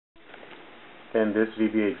in this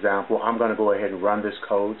VBA example, I'm going to go ahead and run this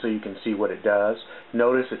code so you can see what it does.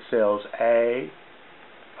 Notice it cells A1,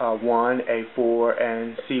 A4,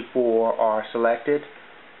 and C4 are selected.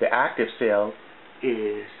 The active cell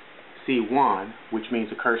is C1, which means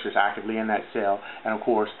the cursor is actively in that cell, and of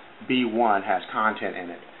course B1 has content in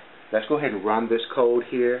it. Let's go ahead and run this code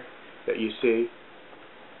here that you see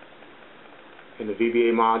in the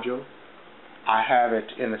VBA module. I have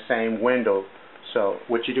it in the same window, so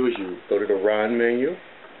what you do is you go to the Run menu,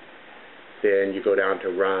 then you go down to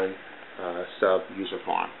Run Sub User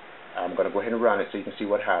Form. I'm going to go ahead and run it so you can see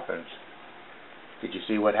what happens. Did you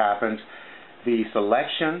see what happens? The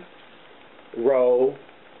selection row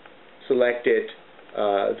selected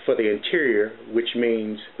for the interior, which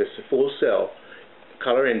means the full cell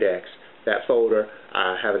color index. That folder,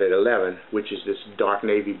 I have it at 11, which is this dark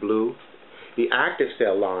navy blue. The active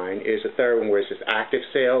cell line is the third one, where it says active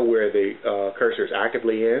cell, where the cursor is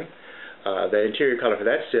actively in. The interior color for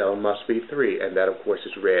that cell must be 3, and that of course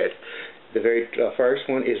is red. The very first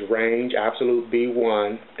one is range absolute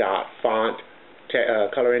B1 dot font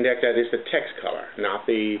color index. That is the text color, not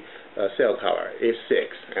the cell color. Is 6,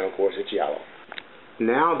 and of course it's yellow.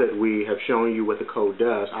 Now that we have shown you what the code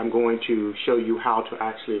does, I'm going to show you how to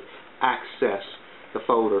actually access the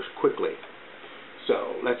folders quickly.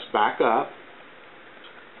 So let's back up.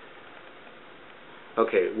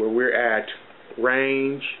 Okay, where we're at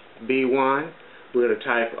range B1, we're going to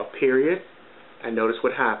type a period, and notice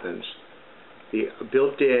what happens. The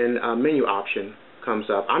built-in menu option comes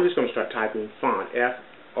up. I'm just going to start typing font,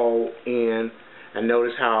 F-O-N, and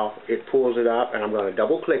notice how it pulls it up, and I'm going to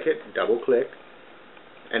double-click it,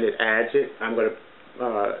 and it adds it. I'm going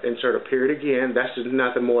to insert a period again. That's just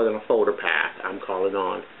nothing more than a folder path I'm calling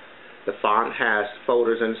on. The font has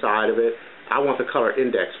folders inside of it. I want the color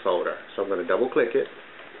index folder, so I'm going to double-click it.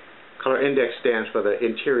 Color index stands for the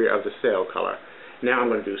interior of the cell color. Now I'm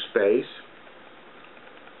going to do space,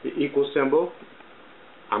 the equal symbol.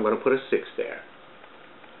 I'm going to put a 6 there.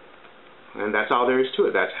 And that's all there is to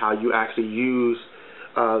it. That's how you actually use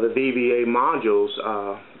the VBA modules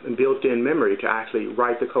built-in memory to actually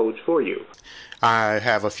write the codes for you. I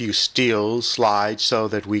have a few still slides so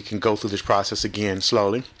that we can go through this process again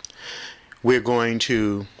slowly. We're going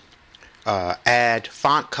to add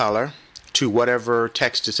font color to whatever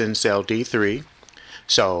text is in cell D3.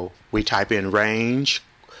 So we type in range,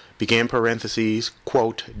 begin parentheses,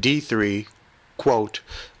 quote, D3, quote,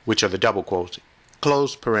 which are the double quotes,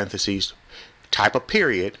 close parentheses, type a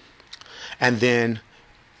period, and then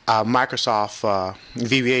Microsoft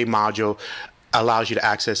VBA module allows you to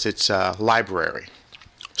access its library.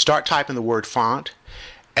 Start typing the word font,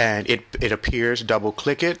 and it appears. Double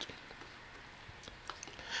click it.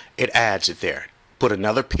 It adds it there. Put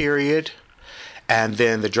another period, and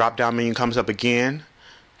then the drop down menu comes up again.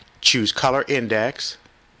 Choose color index,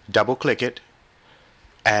 double click it,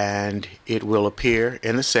 and it will appear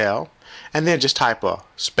in the cell, and then just type a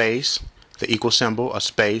space, the equal symbol, a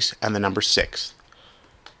space, and the number 6.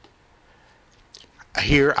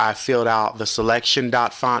 Here I filled out the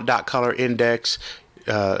selection.font.color index,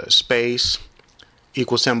 space,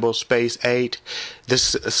 equal symbol, space 8.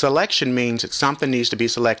 This selection means that something needs to be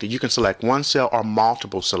selected. You can select one cell or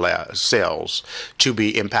multiple cells to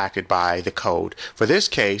be impacted by the code. For this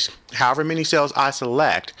case, however many cells I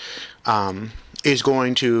select is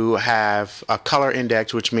going to have a color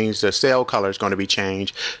index, which means the cell color is going to be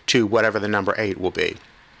changed to whatever the number 8 will be.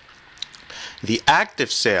 The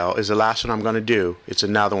active cell is the last one I'm going to do. It's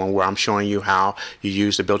another one where I'm showing you how you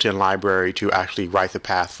use the built-in library to actually write the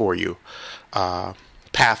path for you,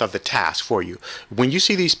 path of the task for you. When you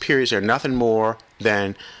see these periods, they're nothing more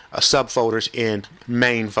than subfolders in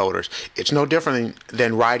main folders. It's no different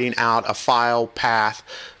than writing out a file path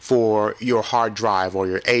for your hard drive or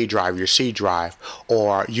your A drive, your C drive,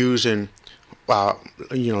 or using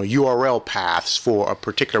URL paths for a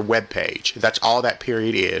particular web page. That's all that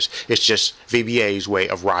period is. It's just VBA's way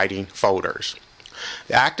of writing folders.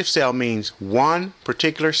 The active cell means one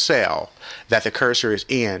particular cell that the cursor is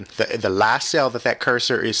in, the last cell that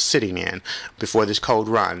cursor is sitting in before this code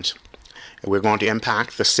runs. We're going to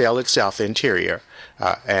impact the cell itself, the interior,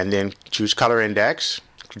 and then choose color index,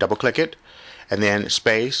 double click it, and then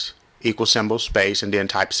space, equal symbol, space, and then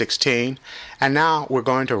type 16. And now we're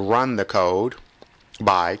going to run the code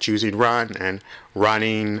by choosing run and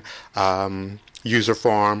running user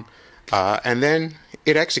form, and then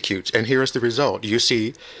it executes, and here is the result. You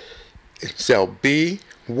see cell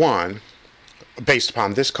B1, based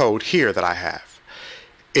upon this code here that I have,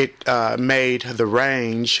 it made the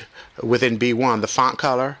range within B1, the font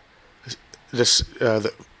color,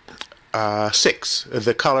 6,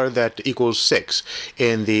 the color that equals 6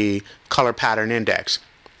 in the color pattern index.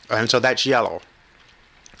 And so that's yellow.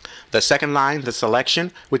 The second line, the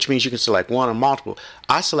selection, which means you can select one or multiple.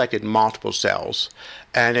 I selected multiple cells.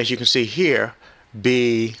 And as you can see here,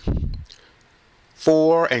 B4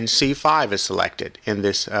 and C5 is selected in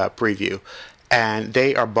this preview. And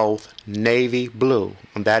they are both navy blue.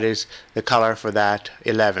 And that is the color for that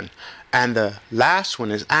 11. And the last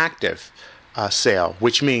one is active cell,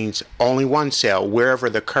 which means only one cell. Wherever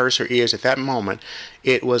the cursor is at that moment,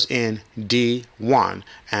 it was in D1.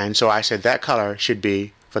 And so I said that color should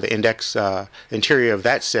be, for the index interior of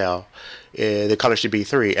that cell, the color should be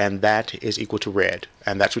 3, and that is equal to red.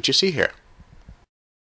 And that's what you see here.